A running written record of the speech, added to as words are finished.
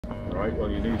Right,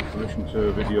 well you need permission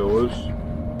to video us.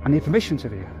 I need permission to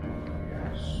view.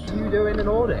 Yes. Are you doing an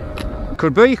audit?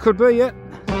 Could be, yeah.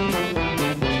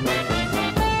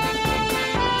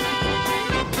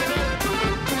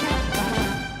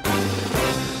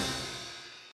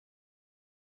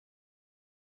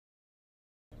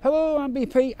 Hello, I'm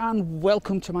BP and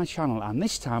welcome to my channel, and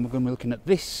this time we're going to be looking at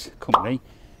this company.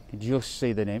 You can just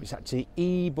see the name, it's actually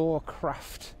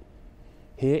Eborcraft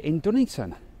here in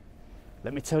Dunnington.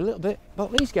 Let me tell you a little bit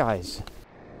about these guys.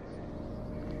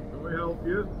 Can we help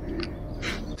you?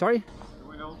 Sorry? Can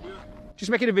we help you?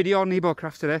 Just making a video on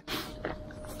Eborcraft today. Can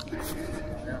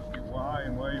I ask you why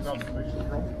and where you've had permission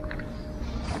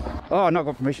from? Oh, I've not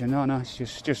got permission, no,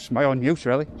 it's just my own use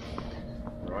really.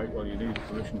 Right, well you need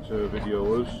permission to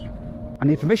video us. I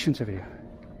need permission to view.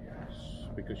 Yes,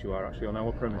 because you are actually on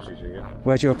our premises here.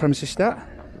 Where do your premises start?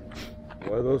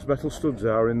 Where those metal studs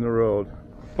are in the road.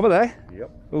 Over there?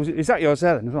 Yep. Oh, is that yours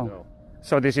there then as well? No.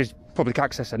 So this is public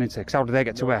access then, isn't it? Because how do they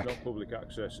get to work? It's not public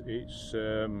access, it's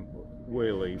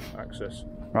way leave access.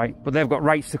 Right, but they've got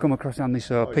rights to come across on this,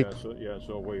 so people...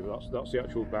 So way, that's the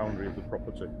actual boundary of the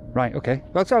property. Right, okay.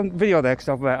 Well, it's on video there, because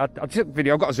I've took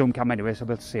video, I've got a zoom cam anyway, so I'll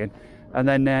be able to see it. And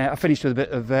then I finished with a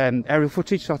bit of aerial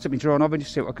footage, so I took my drone over and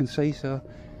just see what I can see, so...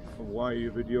 Why are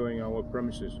you videoing our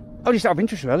premises? Oh, just out of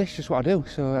interest really, it's just what I do,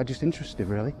 so I'm just interested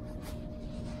really.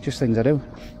 Just things I do.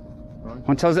 Right.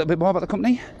 Want to tell us a little bit more about the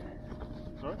company?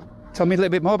 Sorry? Tell me a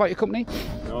little bit more about your company?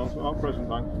 No, it's not present,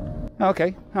 thanks.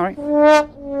 Okay, alright.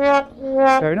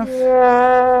 Fair enough.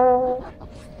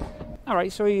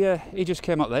 Alright, so he just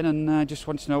came up then and just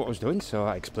wanted to know what I was doing, so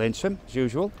I explained to him, as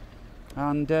usual.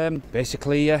 And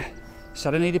basically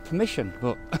said I needed permission,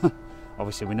 but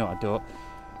obviously we know I don't.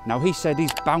 Now he said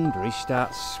his boundary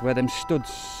starts where them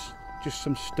studs, just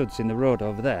some studs in the road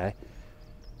over there,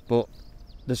 but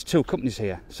there's two companies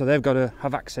here, so they've got to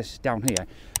have access down here.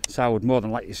 So I would more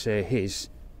than likely say his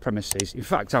premises. In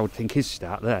fact, I would think his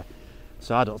start there.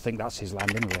 So I don't think that's his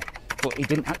land anyway. But he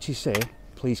didn't actually say,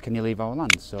 please can you leave our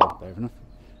land, so fair enough.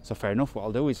 So fair enough, what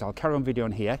I'll do is I'll carry on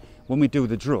videoing here. When we do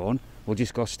the drone, we'll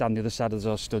just go stand the other side of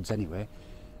those studs anyway.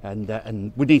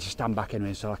 And we need to stand back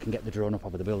anyway so I can get the drone up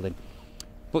over the building.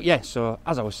 But yeah, so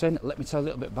as I was saying, let me tell a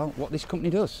little bit about what this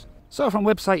company does. So from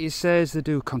the website it says they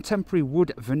do contemporary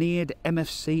wood, veneered,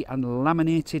 MFC and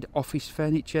laminated office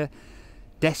furniture,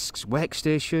 desks,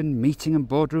 workstation, meeting and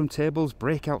boardroom tables,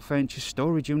 breakout furniture,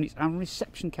 storage units and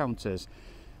reception counters.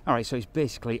 Alright, so it's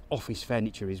basically office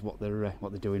furniture is what they're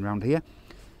doing around here.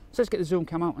 So let's get the zoom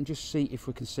cam out and just see if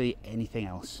we can see anything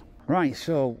else. Right,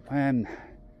 so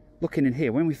looking in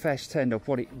here, when we first turned up,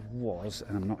 what it was,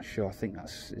 and I'm not sure, I think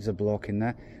there's a bloke in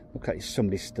there. Look like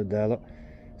somebody stood there, look.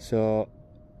 So,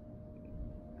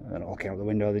 I don't know, looking out the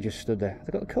window, they just stood there. Have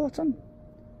they got the coat on?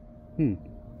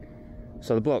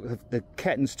 So the bloke, the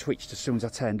curtains twitched as soon as I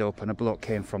turned up, and a bloke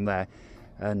came from there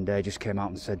and just came out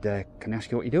and said, can I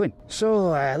ask you what you're doing? So,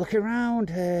 looking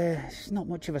around, it's not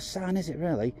much of a sign, is it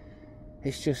really?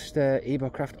 It's just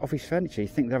Eborcraft office furniture. You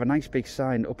think they have a nice big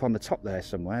sign up on the top there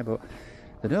somewhere, but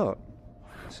they don't.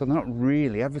 So they're not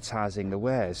really advertising the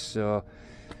wares. So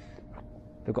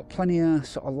they've got plenty of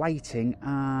sort of lighting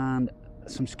and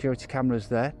some security cameras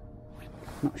there.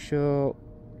 Not sure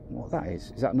what that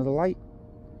is. Is that another light?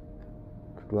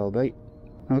 Could well be.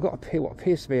 And I've got what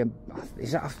appears to be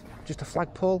is that just a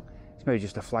flagpole? It's maybe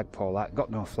just a flagpole. That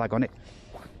got no flag on it.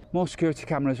 More security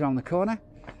cameras around the corner.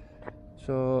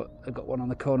 So they've got one on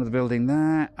the corner of the building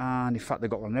there, and in fact they've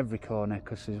got one on every corner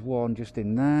because there's one just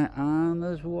in there and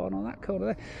there's one on that corner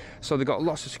there. So they've got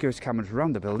lots of security cameras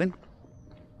around the building.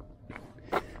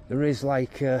 There is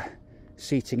like a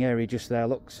seating area just there,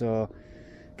 look, so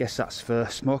I guess that's for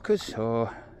smokers,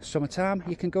 or summertime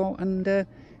you can go and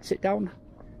sit down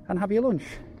and have your lunch.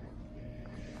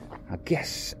 I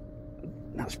guess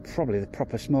that's probably the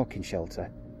proper smoking shelter.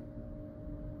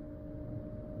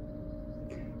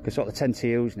 Because what they tend to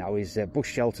use now is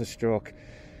bush shelter stroke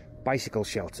bicycle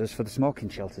shelters for the smoking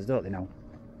shelters, don't they now?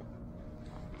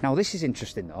 Now this is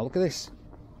interesting though, look at this.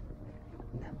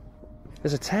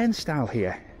 There's a turnstile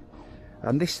here.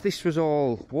 And this was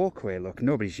all walkway, look,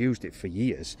 nobody's used it for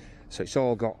years. So it's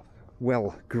all got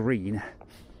well green,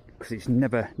 because it's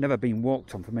never been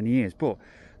walked on for many years. But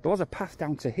there was a path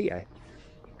down to here,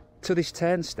 to this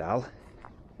turnstile.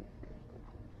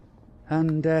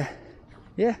 And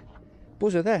yeah.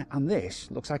 Buzzer there, and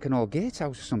this looks like an old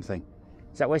gatehouse or something.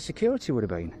 Is that where security would have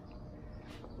been?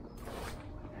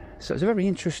 So it's a very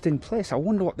interesting place. I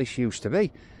wonder what this used to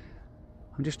be.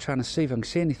 I'm just trying to see if I can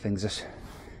see anything.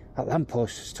 That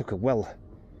lamppost just took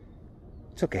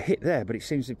a hit there, but it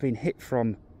seems to have been hit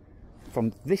from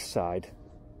this side,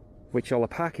 which all the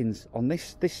parking's on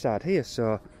this side here.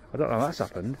 So I don't know how that's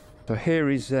happened. So here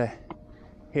is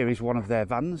one of their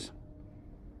vans.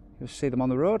 You'll see them on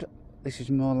the road. This is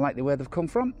more likely where they've come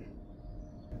from.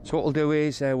 So what we'll do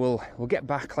is we'll get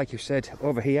back, like you said,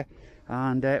 over here,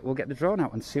 and we'll get the drone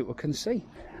out and see what we can see.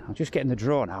 I'm just getting the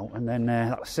drone out, and then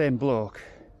that same bloke,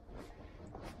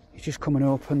 he's just come and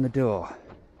opened the door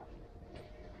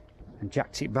and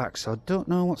jacked it back, so I don't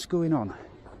know what's going on.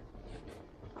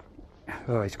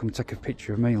 Oh, he's come to take a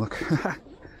picture of me, look.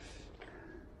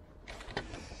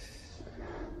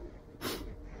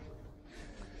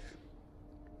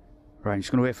 Right, I'm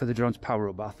just going to wait for the drone to power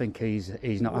up, but I think he's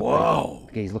not happy. Whoa!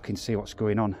 He's looking to see what's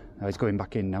going on. Oh, he's going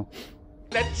back in now.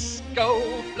 Let's go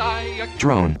fly a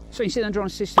drone. So you see the drone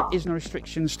system is no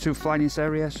restrictions to flying in this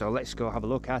area, so let's go have a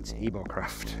look at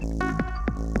Eborcraft.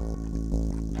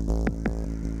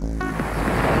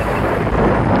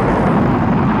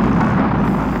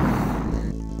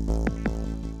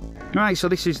 Right, so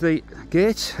this is the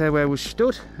gate where we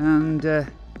stood, and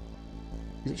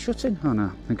is it shutting? Oh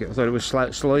no, I thought it was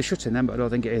slowly shutting then, but I don't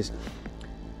think it is.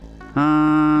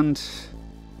 And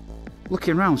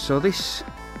looking around, so this,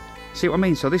 see what I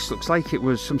mean? So this looks like it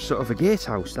was some sort of a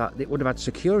gatehouse that it would have had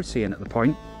security in at the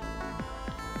point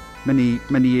many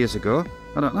years ago.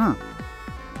 I don't know,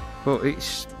 but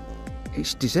it's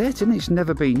deserted, isn't it? It's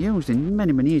never been used in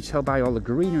many years. Tell by all the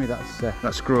greenery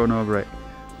that's grown over it.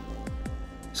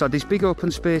 So this big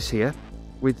open space here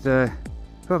with well,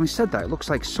 having said that, it looks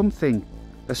like something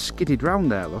has skidded round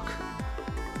there, look.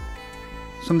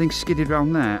 Something skidded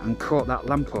round there and caught that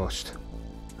lamppost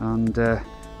and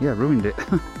yeah, ruined it.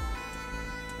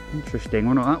 Interesting, I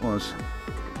wonder what that was.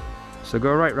 So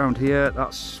go right round here,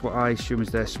 that's what I assume is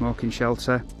their smoking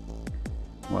shelter.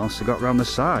 What else they got round the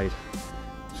side?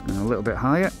 Just going a little bit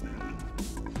higher.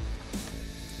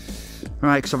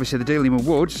 Right, because obviously they're dealing with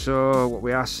wood, so what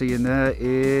we are seeing there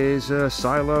is a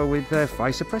silo with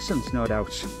fire suppressants, no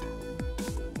doubt.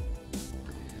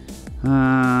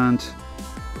 And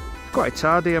quite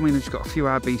tardy. I mean, it's got a few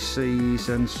RBCs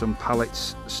and some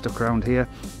pallets stuck around here.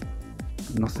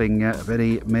 Nothing of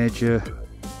any major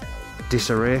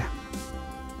disarray.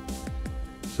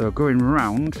 So going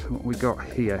round, what we got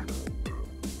here.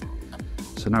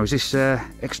 So now is this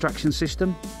extraction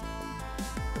system?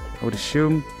 I would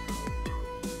assume.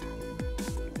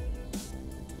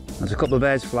 There's a couple of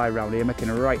birds flying around here making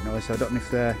a right noise, so I don't know if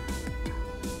they're...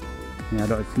 Yeah, I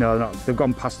don't know, no, they've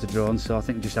gone past the drone, so I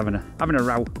think they're just having a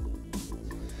row.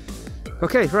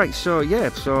 Okay, right, so yeah,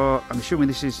 so I'm assuming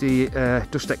this is the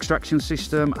dust extraction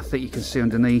system. I think you can see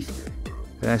underneath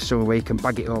so where you can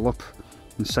bag it all up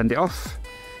and send it off.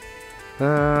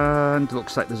 And it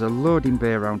looks like there's a loading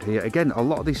bay around here. Again, a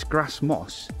lot of this grass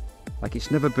moss, like it's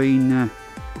never been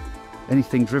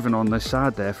anything driven on the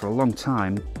side there for a long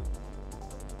time.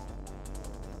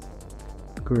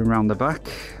 Going around the back.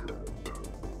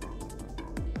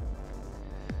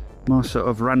 More sort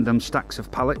of random stacks of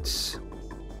pallets.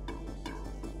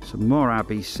 Some more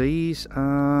RBCs,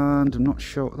 and I'm not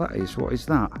sure what that is. What is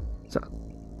that? Is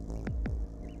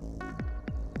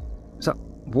that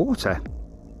water?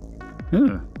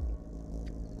 Oh.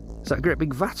 Is that a great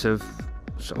big vat of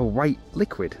sort of white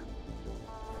liquid?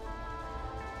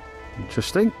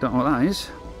 Interesting, don't know what that is.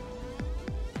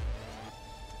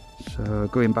 So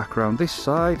going back around this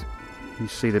side, you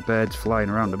see the birds flying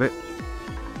around a bit.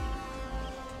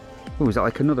 Oh, is that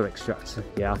like another extractor?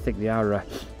 Yeah, I think they are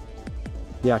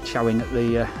chowing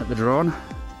at the drone.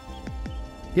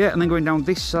 Yeah, and then going down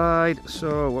this side,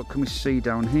 so what can we see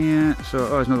down here? So, oh,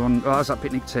 there's another one. Oh, that's that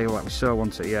picnic table that we so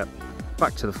wanted, yeah.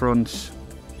 Back to the front.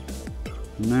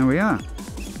 And there we are.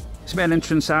 It's the main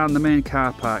entrance and the main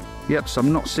car park. Yep, so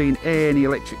I'm not seeing any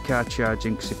electric car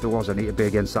charging, because if there was any, it'd be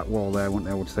against that wall there, wouldn't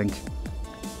they, I would think.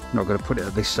 Not going to put it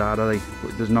at this side, are they?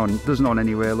 But there's none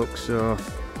anywhere, look, so...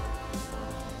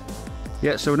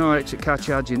 Yeah, so no electric car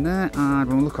charging there, and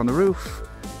when we look on the roof,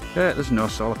 there's no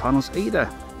solar panels either.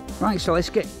 Right, so let's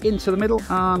get into the middle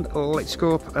and let's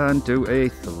go up and do a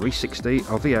 360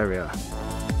 of the area.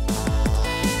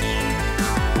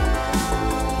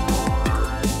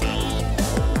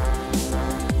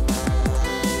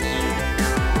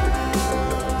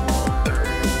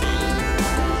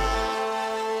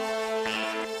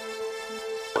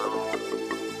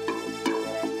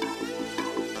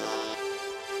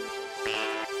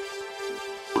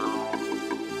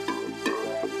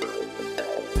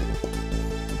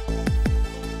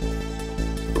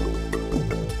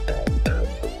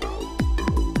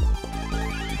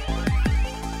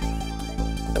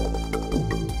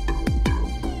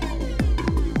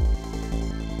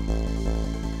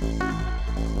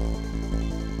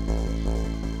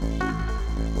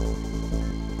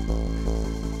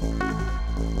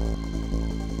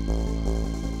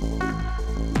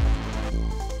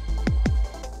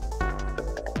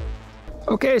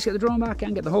 Okay, let's get the drone back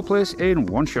and get the whole place in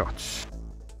one shot.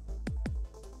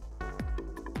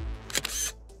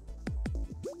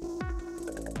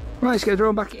 Right, let's get the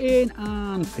drone back in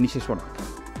and finish this one up.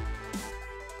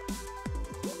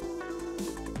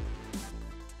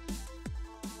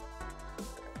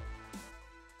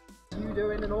 You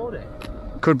doing an audit?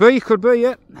 Could be,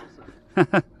 yeah. You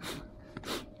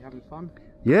having fun?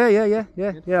 Yeah.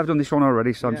 I've done this one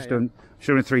already, so I'm just doing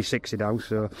 360 now.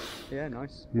 So yeah,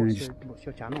 nice. Yeah, What's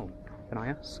your channel? Can I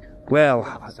ask? Well,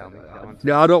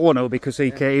 no, I don't want to because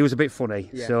he was a bit funny.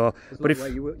 Yeah. So, but if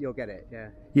you'll get it,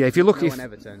 yeah, if you look, no one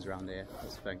ever turns around here.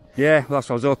 That's the thing. Yeah, well, that's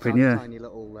what I was hoping. Tiny, yeah, tiny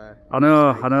little. I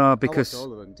know because I watch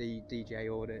all of them.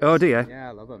 DJ audits. Oh, do you? Yeah,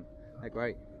 I love them. They're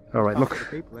great. All right, look,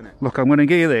 people, innit? look, I'm going to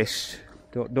give you this.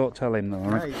 Don't tell him though.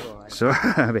 All right. Yeah, all right. So,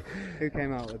 who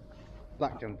came out with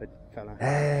black jumper fella?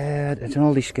 It's an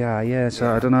oldish guy, yeah.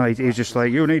 So I don't know. He's just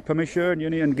like, you need permission, you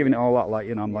need, and giving it all that, like,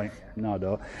 you know. I'm like, no, I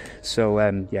don't. So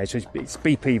yeah, so it's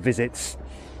BP visits,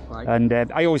 Right. and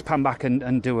I always pan back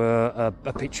and do a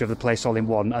picture of the place all in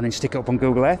one, and then stick it up on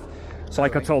Google Earth. So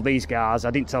like I told these guys,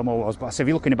 I didn't tell them what it was, but I said, if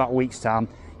you look in about a week's time,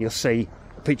 you'll see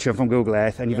a picture from Google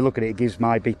Earth, and if you look at it, it gives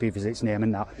my BP visits name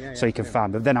and that, so you can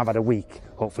find. But then I've had a week,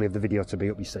 hopefully, of the video to be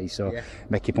up, you see. So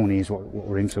making money is what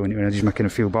we're into, and just making a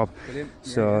few bob. Brilliant.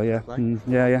 So yeah.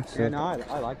 So, no,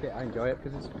 I like it. I enjoy it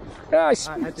because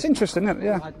it's interesting, isn't it?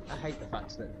 Yeah. I hate the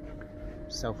fact that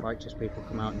self-righteous people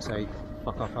come out and say,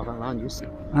 fuck off land use.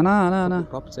 I know.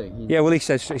 Property. Yeah, well, he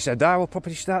said, well,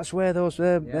 property starts where those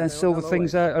silver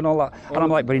things are and all that. And I'm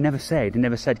like, but he never said,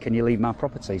 can you leave my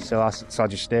property? So I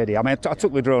just stayed here. I mean, I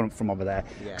took the drone up from over there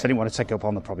because I didn't want to take it up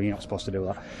on the property. You're not supposed to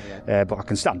do that. But I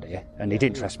can stand here, and he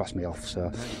didn't trespass me off.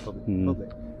 So public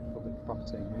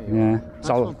property. Yeah.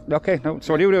 So okay. No.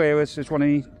 So what do you do here? Is one of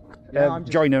you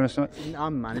joiner or something?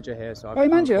 I'm manager here, so. Oh, you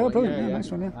manager? Oh, brilliant. Yeah,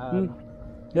 nice one.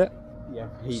 Yeah. Yeah,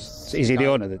 is he the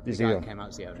owner? The guy came out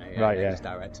as the owner. Yeah, right. Yeah. He's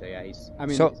director. Yeah. I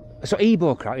mean. So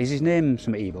Eborcraft, is his name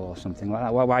some Ebo or something like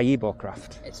that? Why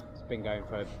Eborcraft? It's been going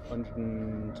for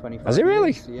 125 Has it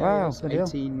really? years. Yeah, wow.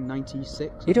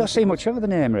 1896. You don't see much of the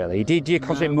name really. Do you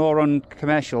concentrate more on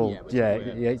commercial? Yeah,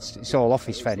 it's all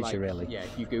office furniture really. Yeah,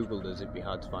 if you Googled us, it'd be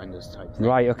hard to find us type thing.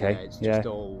 Right, okay. Yeah, it's just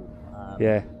all.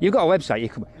 Yeah, you've got a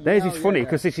website. Theirs is funny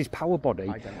because this is Power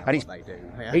Body, and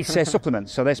it's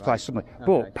supplements, so they supply supplements.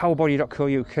 But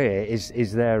powerbody.co.uk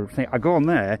is their thing. I go on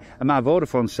there, and my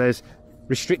Vodafone says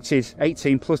restricted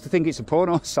 18 plus to think it's a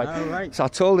porno site. Oh, right. So I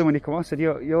told him when he came on, I said,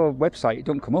 your website, it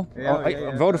don't come up.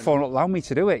 Vodafone won't allow me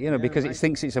to do it, because it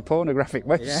thinks it's a pornographic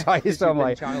website. So I'm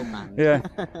like,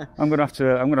 I'm gonna have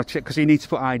to check because you need to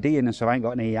put ID in, and so I ain't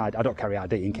got any. I don't carry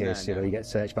ID in case you get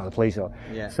searched by the police.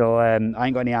 So I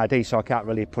ain't got any ID, so I can't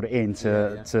really put it in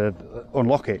to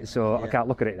unlock it. So I can't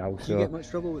look at it now. So. Do you get much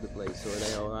trouble with the police, or are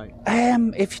they all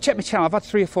right? If you check my channel, I've had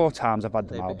 3 or 4 times. I've had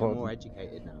them out, but more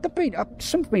educated now.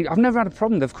 I've never had a problem.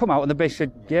 They've come out and they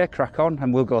basically said, yeah, crack on,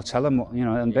 and we'll go tell them,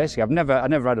 and basically I never had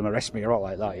them arrest me or all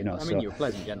like that, I mean, you're a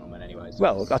pleasant gentleman anyway. So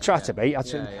well, I try to be.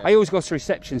 I always go to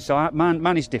reception, so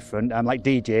man is different. I'm like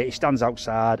DJ, he stands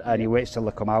outside and he waits till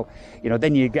they come out,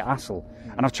 then you get hassle.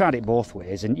 And I've tried it both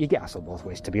ways, and you get hassle both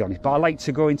ways, to be honest. But I like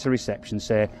to go into reception,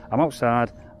 say, I'm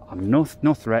outside, I'm no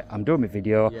threat, I'm doing my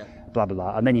video, blah blah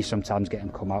blah, and then you sometimes get them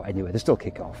come out anyway. They still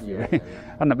kick off.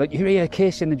 And but you're here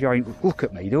casing the joint. Look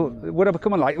at me. Would I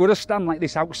become like? Would I stand like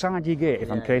this outside your gate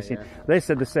if I'm casing? They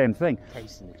said the same thing.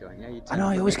 Casing the joint. I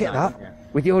know. You always get that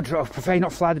with your drone. Prefer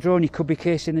not fly the drone. You could be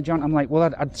casing the joint. I'm like, well,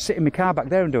 I'd sit in my car back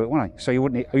there and do it, wouldn't I? So you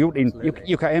wouldn't.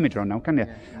 You can't hear me drone now, can you?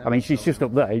 I mean, she's just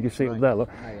up there. You just see it up there. Look,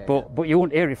 but you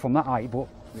won't hear it from that height. But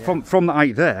from that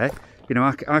height there,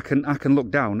 I can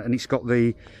look down, and it's got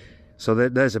the. So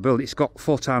there's a build. It's got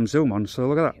 4 times zoom on. So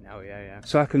look at that.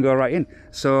 So I can go right in.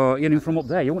 So from up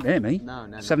there, you won't hear me. No.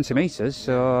 70 metres.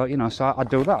 So so I'd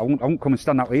do that. I won't come and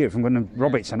stand out here if I'm going to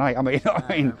rob it tonight. I mean, you know what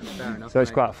I mean. Fair enough, so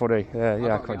it's quite funny.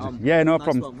 Yeah, no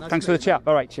problem. Thanks for the chat.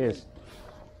 All right, cheers.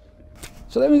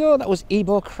 So there we go, that was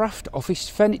Eborcraft Office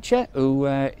Furniture, who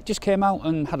just came out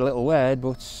and had a little word,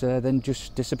 but then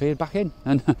just disappeared back in.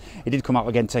 And he did come out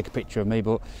again, take a picture of me,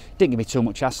 but didn't give me too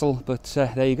much hassle, but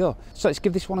there you go. So let's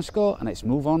give this one a score and let's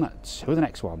move on to the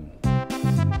next one.